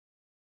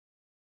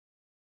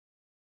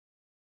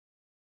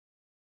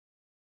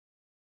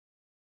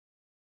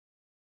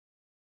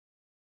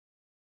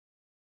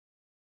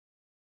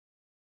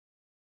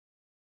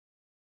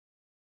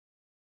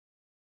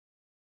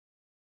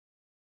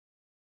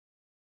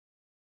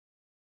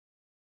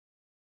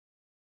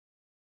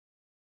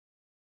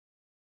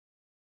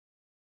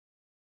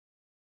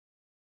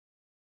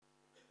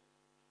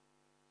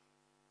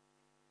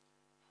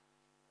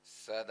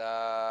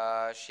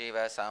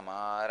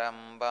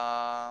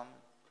सदाशिवसमारम्भां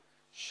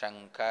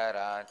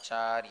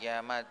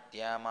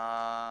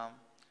शङ्कराचार्यमध्यमाम्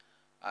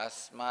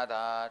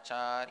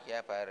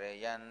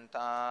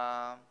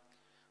अस्मदाचार्यपर्यन्तां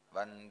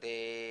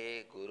वन्दे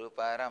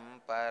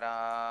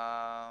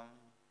गुरुपरम्पराम्.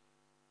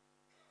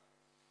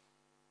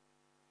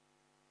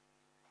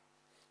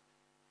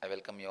 I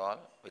welcome you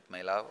all with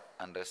my love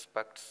and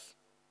respects.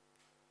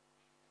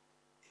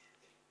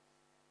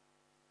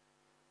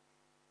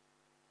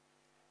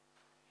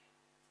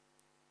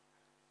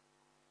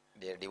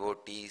 Dear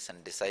devotees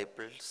and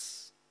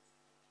disciples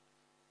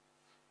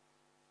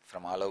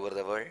from all over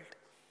the world,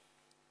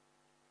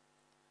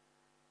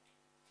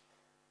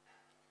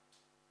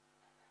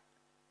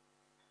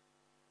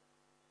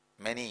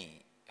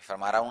 many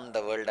from around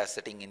the world are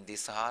sitting in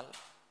this hall,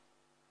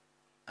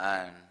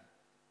 and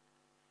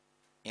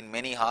in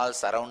many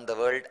halls around the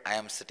world I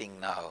am sitting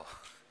now.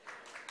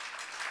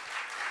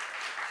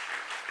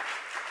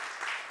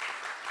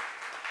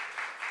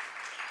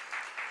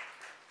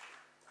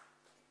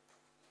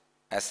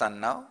 As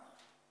on now,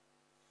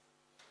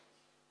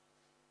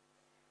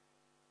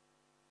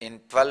 in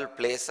 12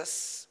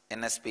 places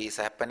NSP is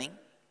happening.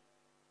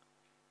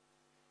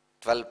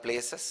 12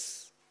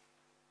 places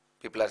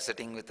people are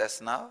sitting with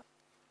us now.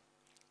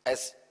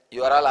 As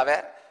you are all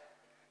aware,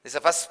 this is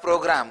the first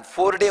program,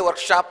 4-day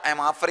workshop I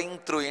am offering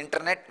through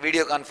internet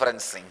video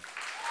conferencing.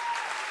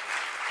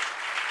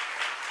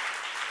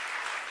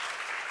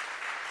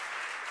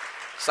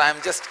 So I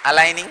am just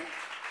aligning.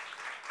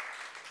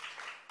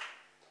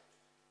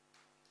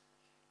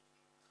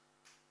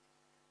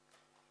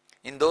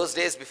 In those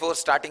days, before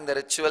starting the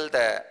ritual,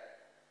 the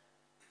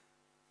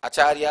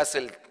acharyas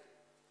will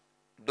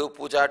do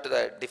puja to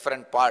the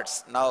different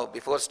parts. Now,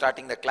 before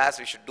starting the class,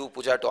 we should do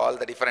puja to all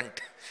the different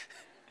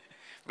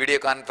video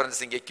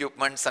conferencing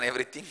equipments and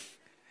everything.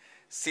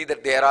 See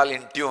that they are all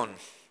in tune.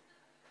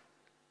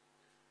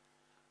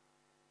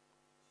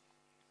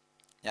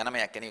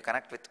 Yanamaya, can you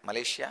connect with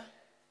Malaysia?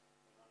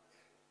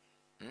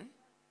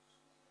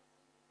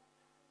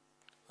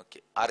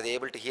 Okay. Are they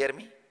able to hear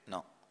me?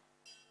 No.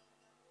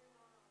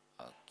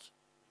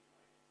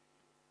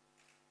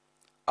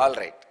 All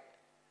right.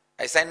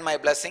 I send my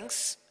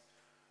blessings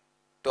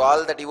to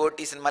all the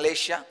devotees in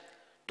Malaysia.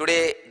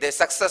 Today they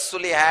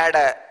successfully had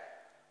a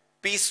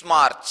peace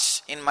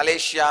march in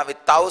Malaysia with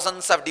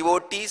thousands of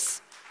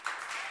devotees,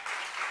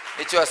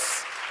 which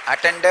was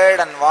attended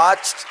and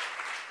watched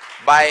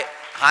by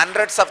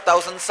hundreds of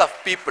thousands of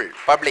people,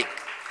 public.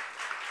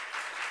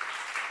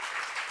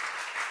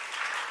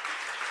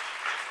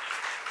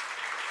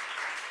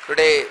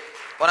 Today,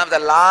 one of the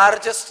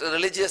largest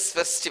religious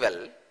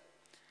festival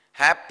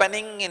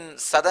happening in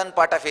southern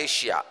part of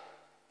Asia.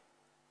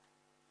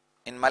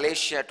 In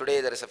Malaysia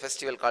today there is a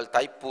festival called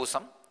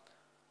Thaipusam.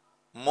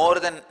 More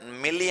than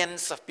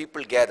millions of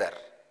people gather.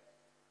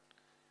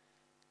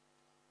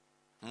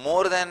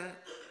 More than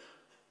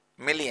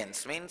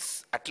millions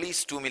means at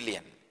least 2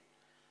 million.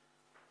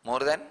 More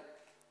than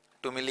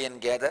 2 million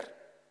gather.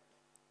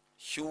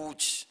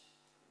 Huge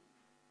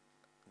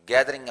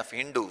gathering of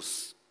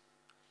Hindus.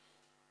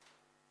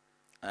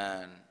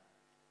 And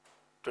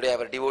today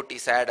our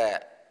devotees had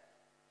a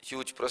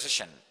huge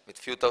procession with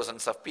few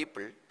thousands of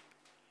people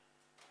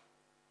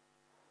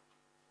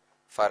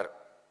for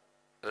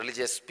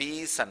religious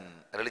peace and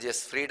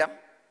religious freedom,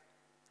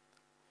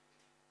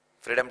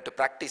 freedom to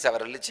practice our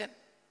religion.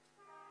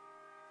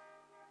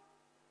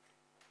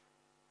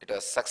 It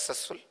was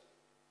successful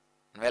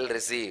and well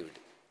received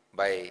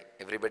by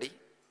everybody.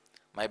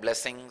 My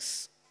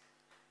blessings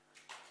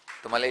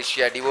to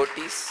Malaysia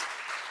devotees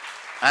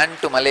and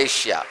to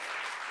Malaysia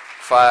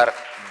for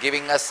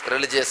giving us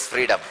religious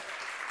freedom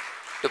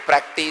to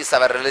practice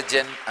our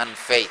religion and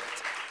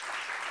faith.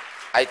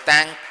 I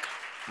thank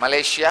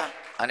Malaysia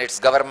and its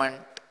government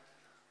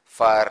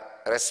for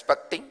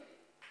respecting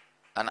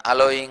and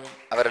allowing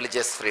our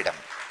religious freedom.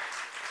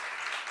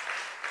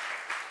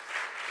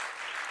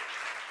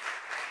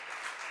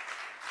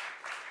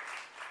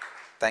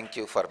 Thank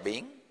you for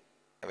being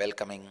a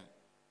welcoming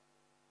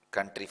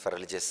country for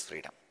religious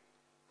freedom.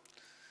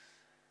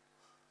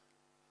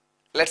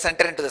 Let's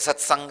enter into the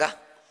Satsanga.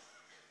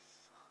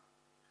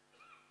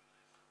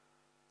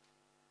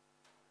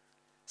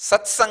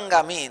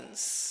 Satsanga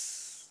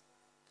means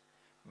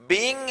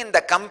being in the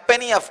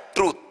company of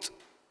truth,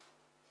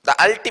 the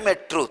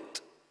ultimate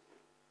truth.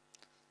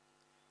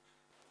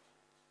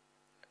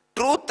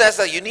 Truth has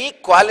a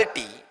unique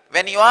quality.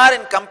 When you are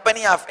in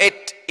company of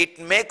it, it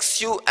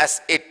makes you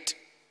as it.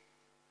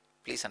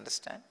 Please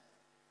understand.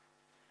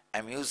 I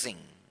am using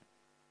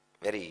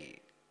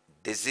very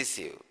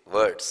decisive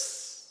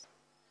words.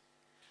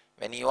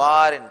 When you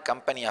are in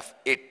company of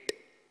it,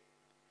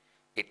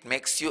 it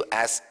makes you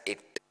as it.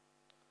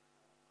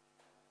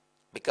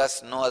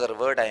 Because no other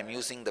word I am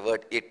using the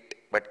word it,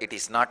 but it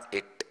is not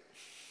it.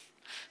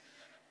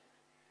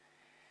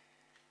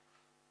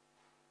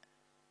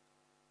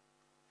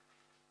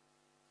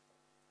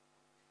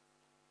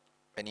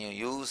 When you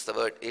use the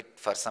word it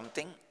for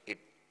something, it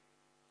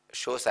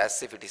shows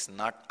as if it is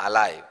not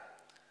alive.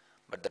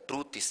 but the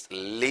truth is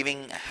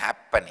living,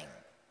 happening.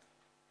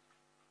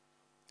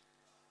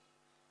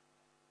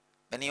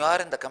 When you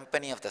are in the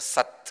company of the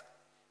Sat,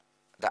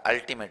 the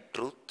ultimate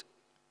truth,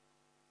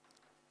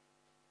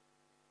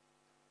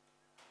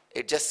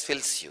 it just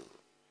fills you.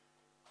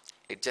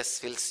 It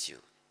just fills you.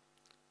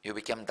 You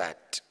become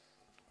that.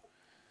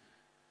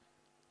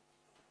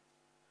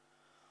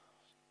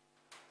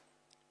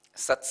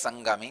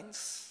 Satsanga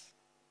means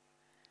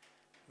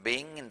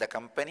being in the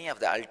company of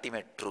the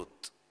ultimate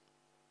truth.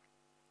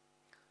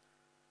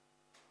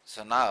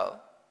 So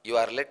now you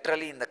are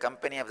literally in the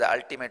company of the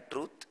ultimate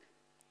truth,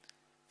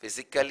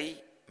 physically,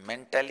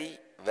 mentally,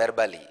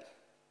 verbally.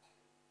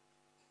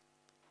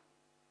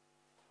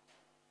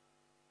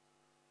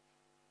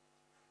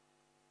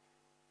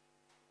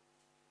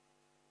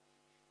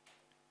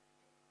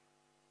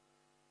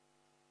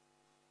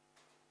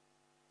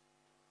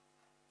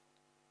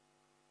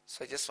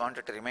 So I just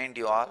wanted to remind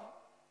you all,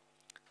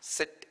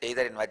 sit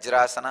either in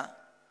Vajrasana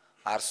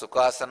or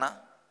Sukhasana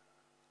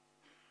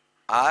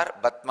or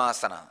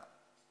Batmasana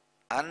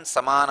and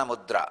Samana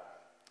Mudra.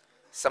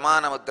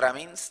 Samana Mudra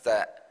means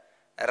the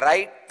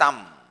right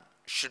thumb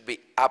should be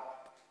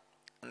up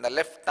and the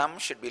left thumb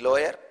should be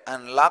lower,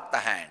 and lock the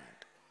hand.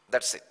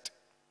 That's it.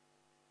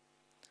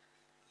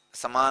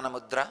 Samana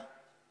Mudra.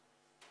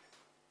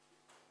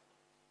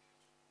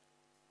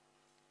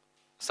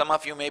 Some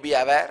of you may be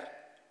aware,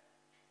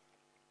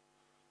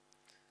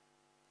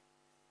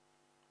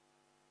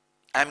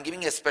 I am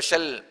giving a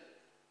special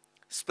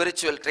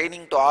spiritual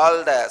training to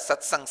all the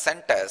satsang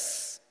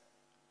centers.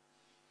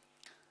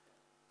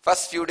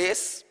 First few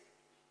days,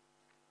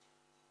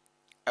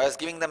 I was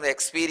giving them the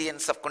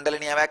experience of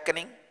kundalini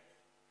awakening.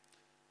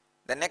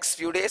 The next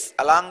few days,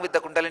 along with the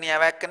kundalini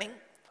awakening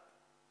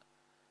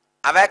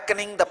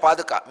the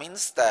paduka,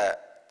 means the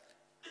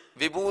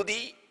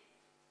vibhuti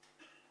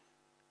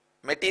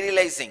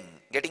materializing,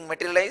 getting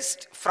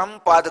materialized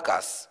from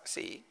padukas.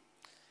 See,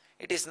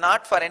 it is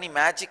not for any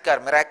magic or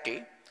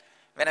miracle.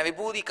 When a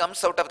vibhuti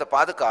comes out of the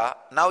paduka,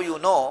 now you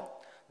know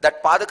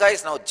that paduka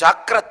is now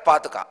Jakrat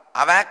paduka,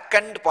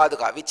 awakened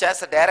paduka, which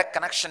has a direct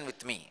connection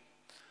with me.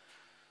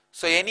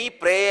 So any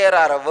prayer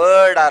or a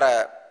word or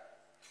a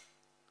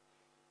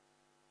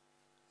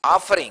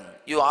offering,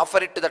 you offer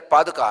it to that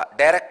paduka,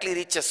 directly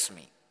reaches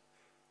me.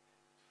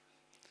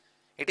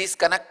 It is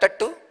connected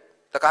to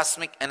the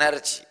cosmic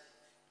energy.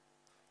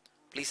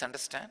 Please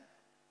understand.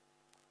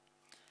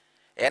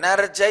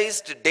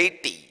 Energized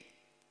deity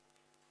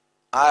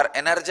or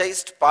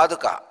energized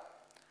paduka,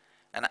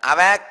 an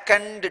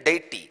awakened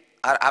deity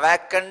or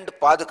awakened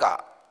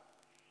paduka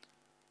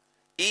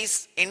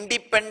is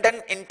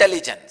independent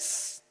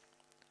intelligence.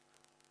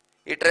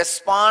 It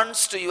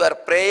responds to your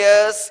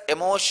prayers,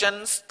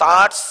 emotions,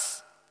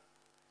 thoughts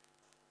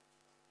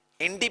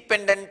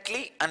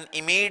independently and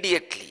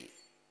immediately.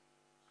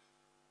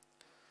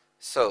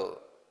 So,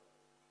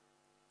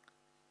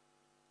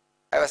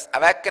 I was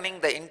awakening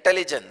the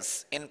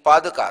intelligence in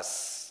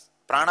padukas.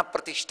 Prana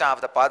pratishtha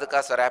of the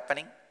padukas were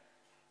happening.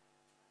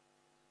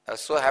 I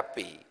was so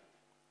happy.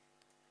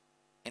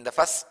 In the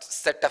first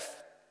set of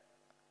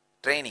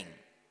training,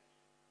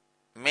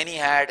 many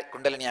had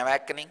kundalini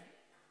awakening.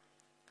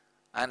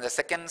 And the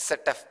second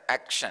set of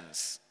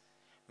actions,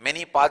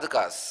 many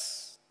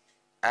padukas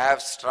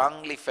have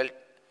strongly felt,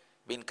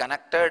 been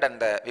connected, and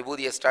the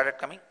vibhuti has started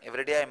coming.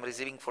 Every day I am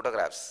receiving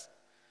photographs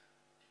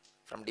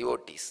from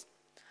devotees.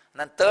 And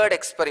then third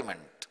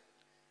experiment,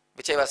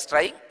 which I was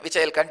trying, which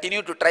I will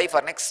continue to try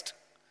for next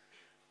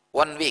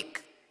 1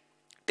 week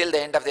till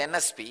the end of the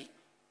NSP.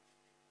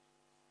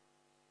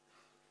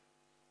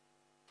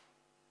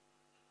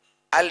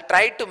 I will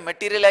try to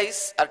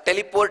materialize or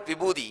teleport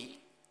vibhuti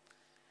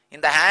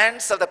in the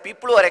hands of the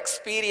people who are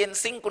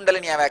experiencing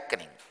kundalini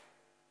awakening.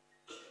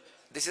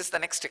 This is the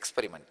next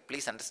experiment.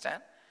 Please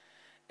understand.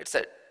 It's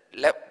a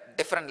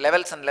different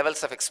levels and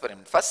levels of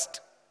experiment.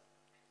 First,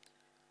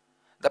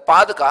 the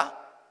paduka,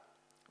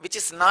 which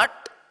does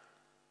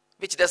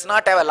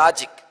not have a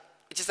logic,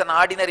 which is an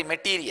ordinary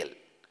material,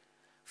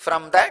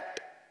 from that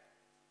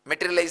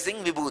materializing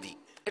vibhuti.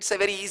 It's a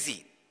very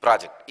easy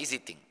project, easy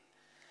thing.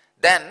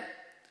 Then,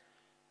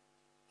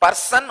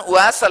 person who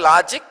has a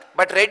logic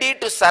but ready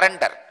to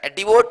surrender, a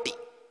devotee,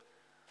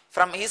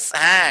 from his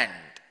hand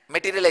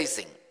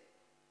materializing.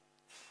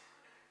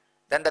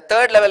 Then the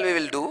third level we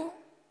will do,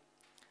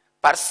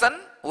 person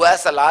who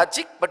has a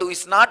logic but who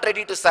is not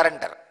ready to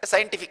surrender, a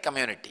scientific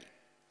community,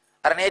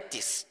 or an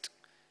atheist,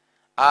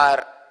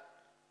 or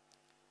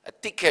a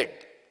thickhead,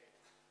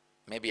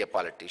 maybe a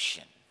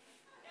politician.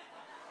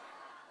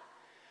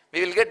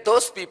 We will get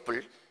those people,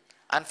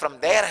 and from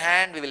their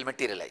hand we will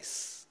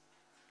materialize.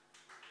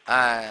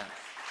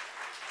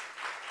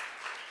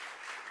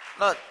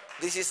 No,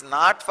 this is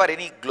not for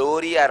any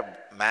glory or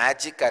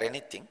magic or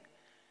anything.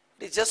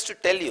 It is just to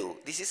tell you,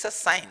 this is a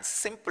science,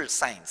 simple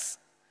science.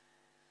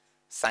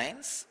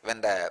 Science,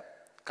 when the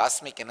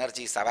cosmic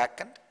energy is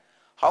awakened,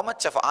 how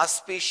much of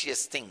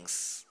auspicious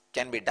things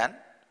can be done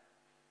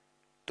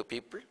to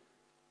people.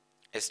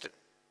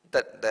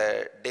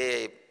 The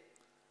day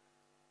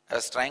I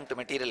was trying to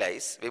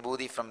materialize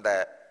vibhuti from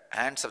the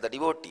hands of the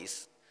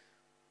devotees,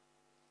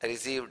 I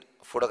received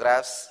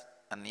photographs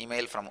and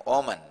email from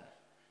Oman,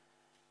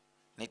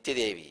 Nitya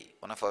Devi,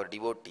 one of our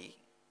devotee,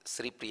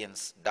 Sri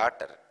Priyan's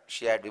daughter.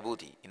 She had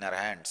vibhuti in her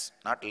hands,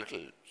 not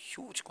little,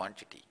 huge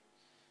quantity.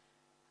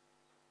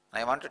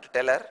 And I wanted to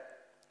tell her,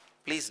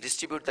 please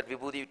distribute that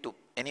vibhuti to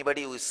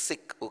anybody who is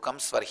sick, who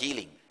comes for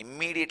healing.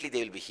 Immediately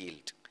they will be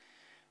healed,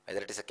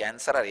 whether it is a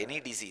cancer or any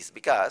disease.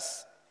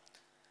 Because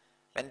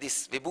when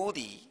this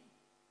vibhuti,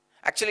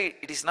 actually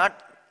it is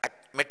not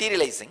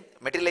materializing.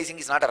 Materializing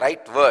is not a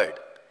right word.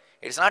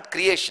 It is not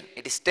creation.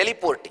 It is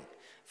teleporting.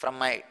 From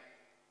my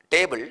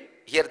table,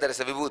 here there is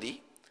a vibhuti.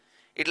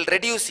 It will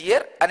reduce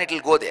here and it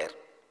will go there.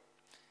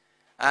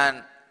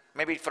 And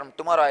maybe from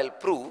tomorrow I will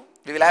prove.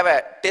 We will have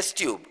a test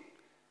tube,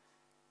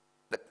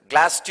 the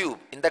glass tube.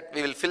 In that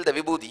we will fill the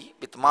vibhuti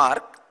with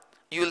mark.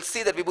 You will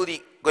see the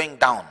vibhuti going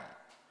down.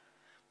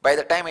 By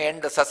the time I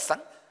end the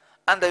satsang,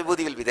 and the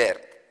vibhuti will be there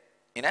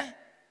in a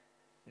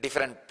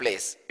different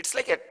place. It's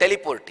like a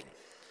teleporting.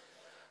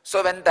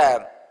 So when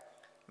the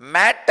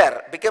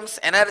matter becomes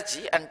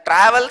energy and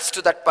travels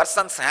to that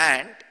person's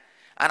hand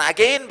and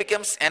again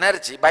becomes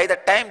energy, by the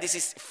time this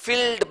is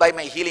filled by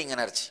my healing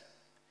energy,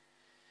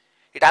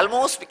 it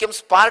almost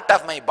becomes part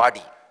of my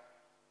body.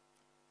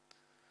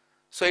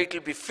 So it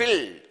will be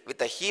filled with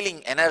a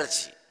healing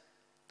energy.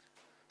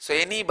 So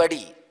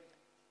anybody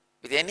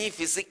with any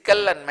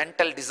physical and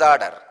mental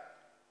disorder,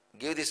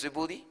 give this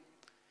vibhuti,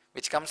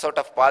 which comes out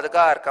of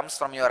paduka or comes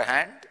from your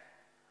hand,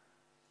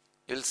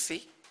 you will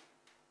see,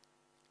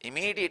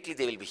 immediately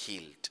they will be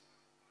healed.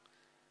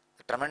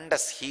 A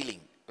tremendous healing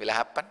will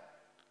happen.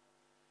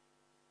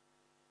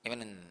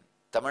 Even in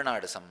Tamil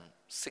Nadu, some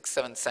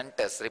 6-7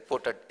 centers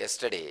reported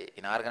yesterday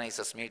in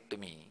organizers' meet to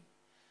me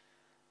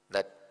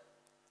that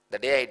the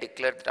day I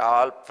declared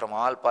that from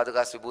all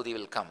padukas vibhuti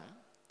will come,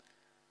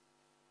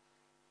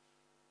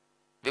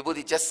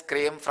 vibhuti just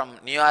came from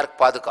New York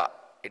paduka.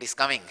 It is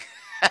coming.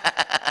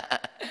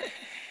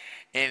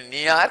 In New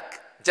York,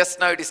 just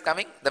now it is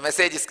coming. The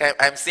message is coming.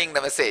 I am seeing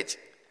the message.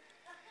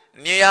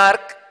 New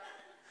York,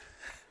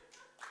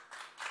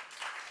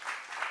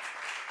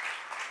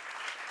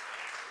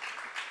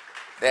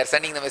 they are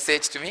sending the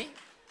message to me.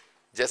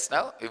 Just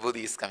now,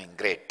 vibhuti is coming.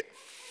 Great.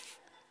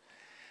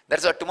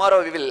 That's what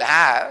tomorrow we will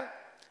have.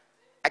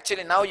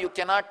 Actually, now you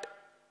cannot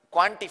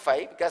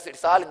quantify because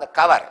it's all in the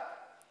cover.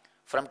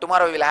 From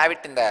tomorrow, we will have it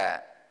in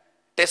the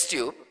test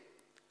tube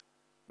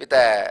with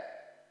a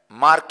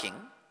marking.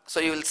 So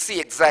you will see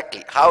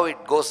exactly how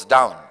it goes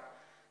down,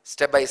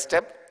 step by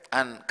step,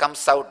 and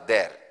comes out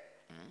there.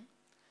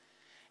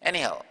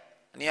 Anyhow,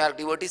 New York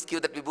devotees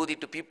give that vibhuti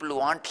to people who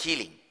want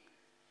healing,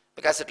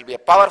 because it will be a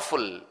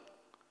powerful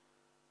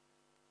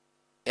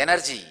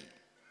energy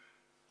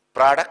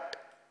product.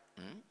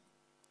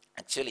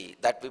 Actually,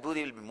 that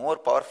vibhuti will be more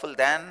powerful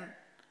than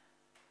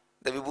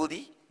the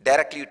vibhuti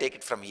directly you take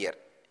it from here.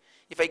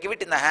 If I give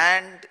it in the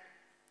hand,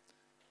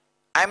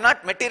 I am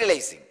not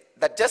materializing.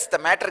 That just the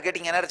matter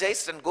getting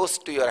energized and goes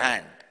to your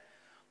hand.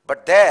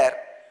 But there,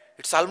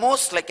 it's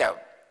almost like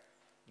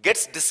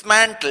gets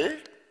dismantled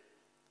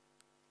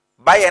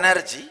by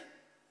energy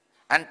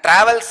and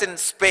travels in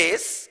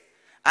space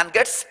and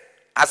gets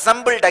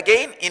assembled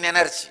again in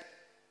energy.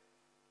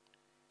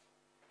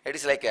 It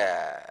is like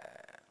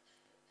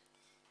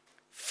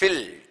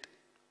filled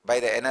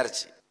by the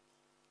energy.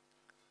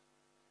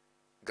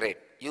 Great.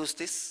 Use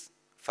this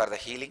for the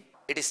healing.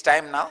 It is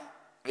time now.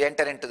 We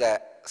enter into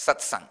the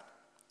satsang.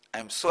 I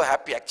am so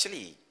happy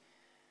actually.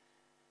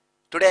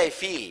 Today I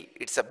feel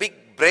it's a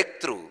big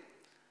breakthrough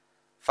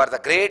for the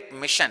great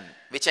mission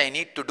which I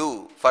need to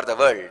do for the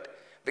world,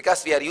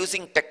 because we are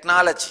using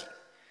technology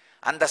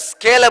and the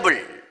scalable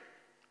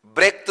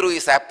breakthrough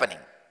is happening.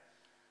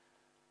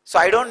 So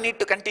I don't need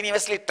to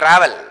continuously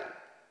travel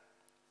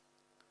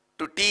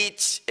to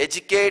teach,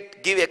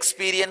 educate, give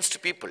experience to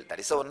people. That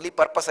is the only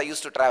purpose I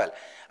used to travel.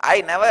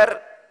 I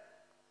never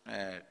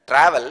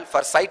travel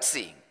for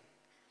sightseeing.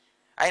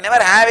 I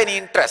never have any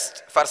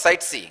interest for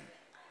sightseeing.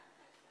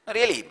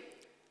 Really,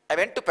 I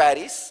went to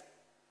Paris.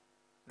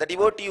 The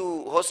devotee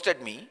who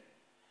hosted me,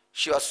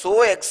 she was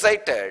so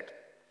excited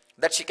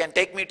that she can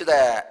take me to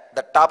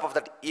the top of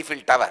the Eiffel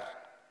Tower.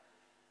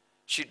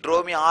 She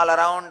drove me all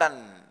around and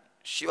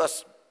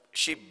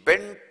she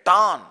bent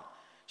on.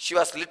 She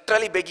was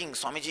literally begging,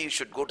 Swamiji, you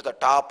should go to the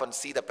top and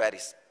see the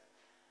Paris.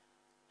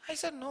 I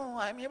said, no,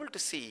 I am able to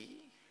see.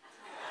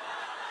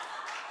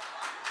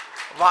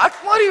 What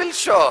more you will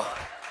show?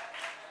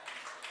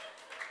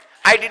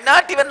 I did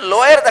not even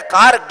lower the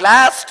car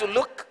glass to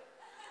look.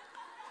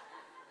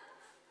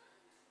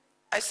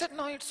 I said,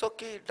 no, it's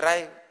okay,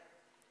 drive.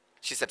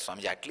 She said,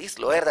 Swamiji, at least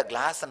lower the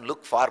glass and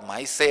look for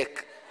my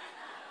sake.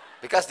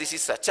 Because this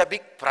is such a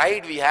big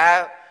pride we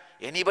have.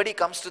 Anybody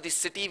comes to this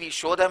city, we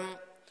show them.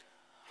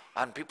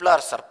 And people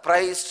are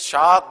surprised,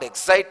 shocked,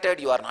 excited.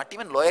 You are not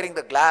even lowering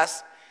the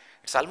glass.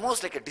 It's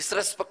almost like a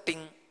disrespecting.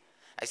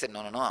 I said, no,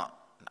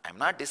 I'm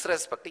not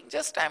disrespecting.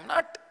 Just I'm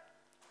not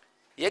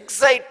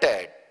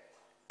excited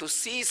to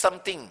see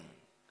something.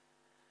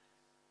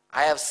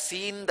 I have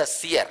seen the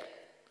seer,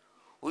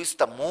 who is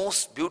the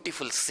most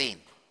beautiful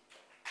scene.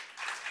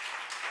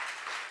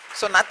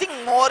 So nothing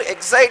more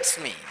excites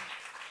me.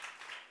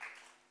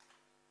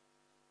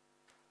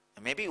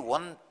 Maybe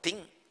one thing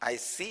I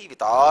see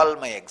with all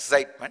my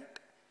excitement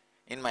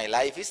in my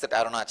life is that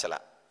Arunachala.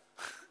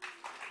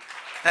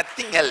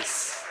 Nothing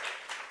else.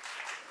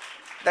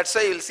 That's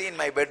why you will see in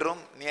my bedroom,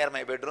 near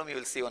my bedroom, you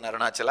will see one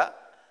Arunachala.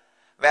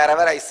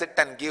 Wherever I sit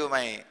and give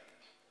my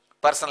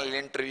personal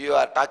interview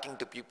or talking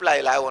to people,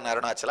 I will have one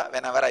Arunachala.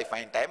 Whenever I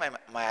find time,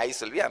 my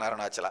eyes will be on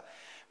Arunachala.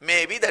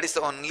 Maybe that is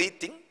the only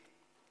thing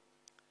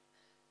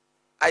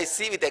I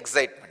see with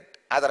excitement.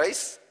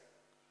 Otherwise,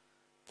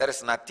 there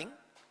is nothing.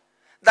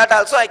 That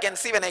also I can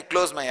see when I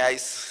close my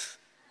eyes.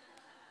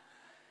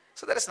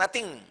 So there is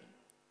nothing.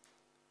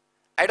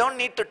 I don't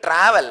need to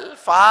travel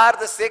for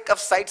the sake of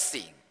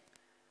sightseeing.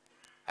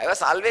 I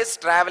was always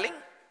traveling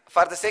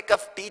for the sake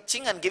of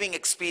teaching and giving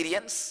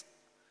experience.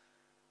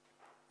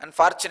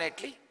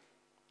 Unfortunately,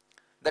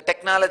 the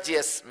technology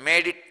has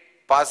made it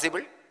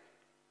possible.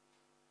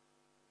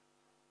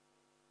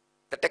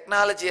 The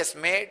technology has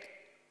made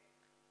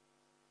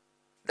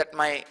that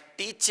my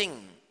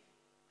teaching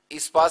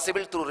is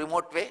possible through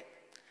remote way,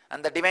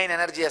 and the divine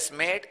energy has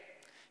made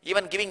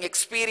even giving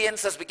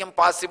experience has become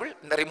possible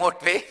in the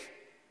remote way.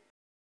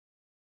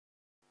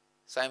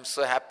 So I am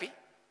so happy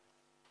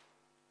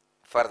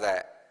for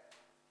the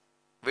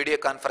video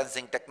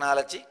conferencing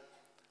technology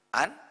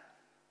and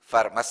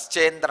for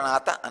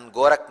Maschendranatha and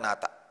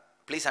Goraknatha.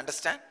 Please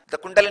understand, the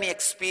Kundalini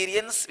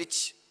experience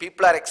which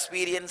people are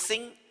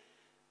experiencing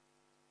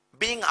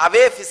being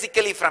away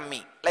physically from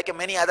me, like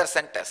many other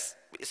centers.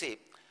 You see,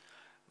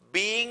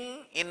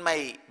 being in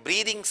my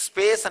breathing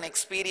space and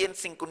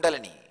experiencing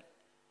Kundalini,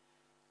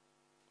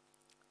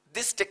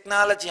 this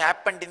technology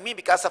happened in me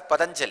because of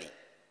Patanjali.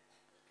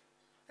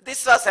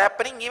 This was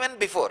happening even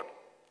before,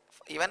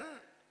 even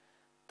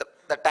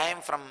the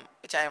time from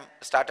which I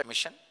started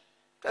mission,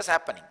 it was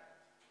happening.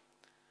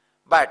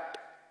 But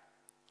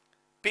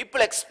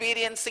people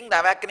experiencing the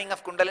awakening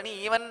of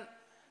Kundalini, even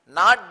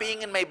not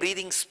being in my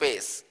breathing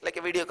space, like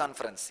a video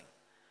conferencing,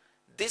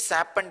 this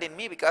happened in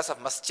me because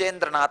of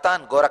Maschendranatha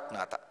and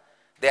Goraknatha.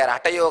 They are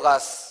Hatha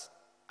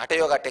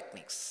Yoga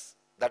techniques.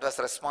 That was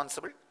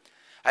responsible.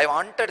 I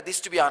wanted this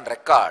to be on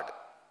record.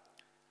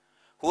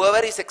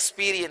 Whoever is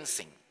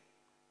experiencing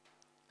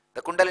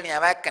the Kundalini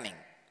awakening,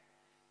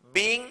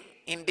 being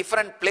in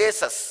different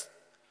places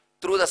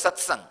through the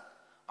satsang,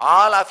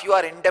 all of you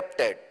are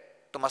indebted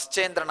to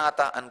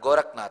Maschendranatha and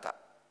Goraknatha,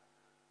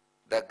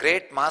 the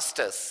great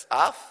masters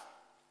of,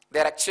 they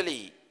are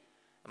actually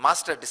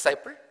master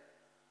disciple.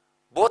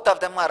 Both of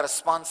them are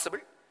responsible,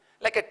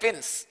 like a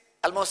twins,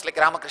 almost like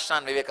Ramakrishna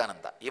and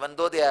Vivekananda. Even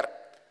though they are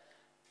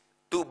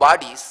two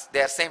bodies, they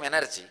are same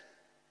energy.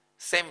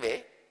 Same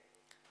way,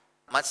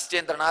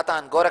 Maschendranatha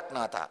and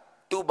Goraknatha,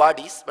 two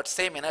bodies but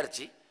same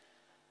energy.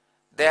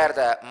 They are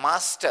the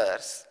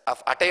masters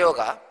of Hatha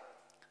Yoga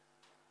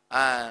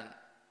and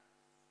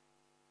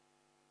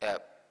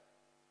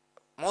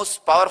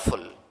most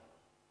powerful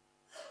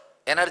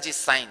energy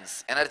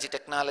science, energy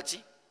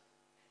technology.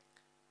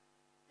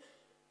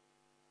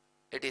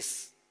 It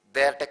is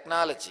their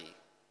technology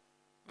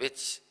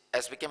which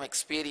has become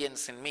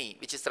experience in me,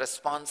 which is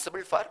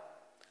responsible for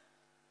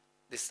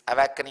this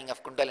awakening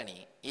of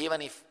Kundalini,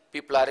 even if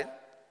people are in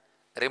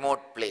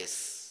remote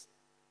place.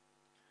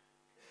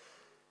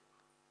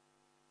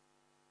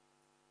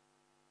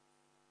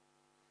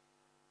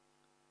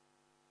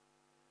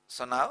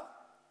 So now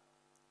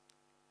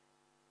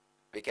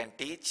we can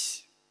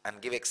teach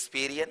and give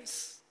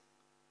experience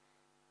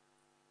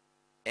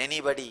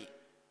anybody,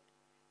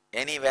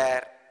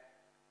 anywhere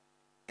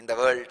in the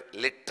world,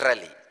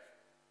 literally.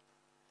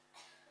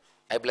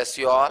 I bless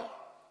you all.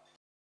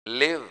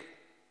 Live,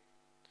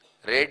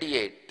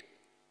 radiate,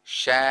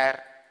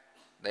 share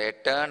the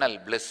eternal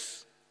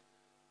bliss.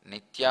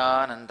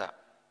 Nithyananda.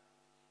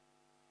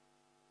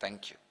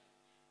 Thank you.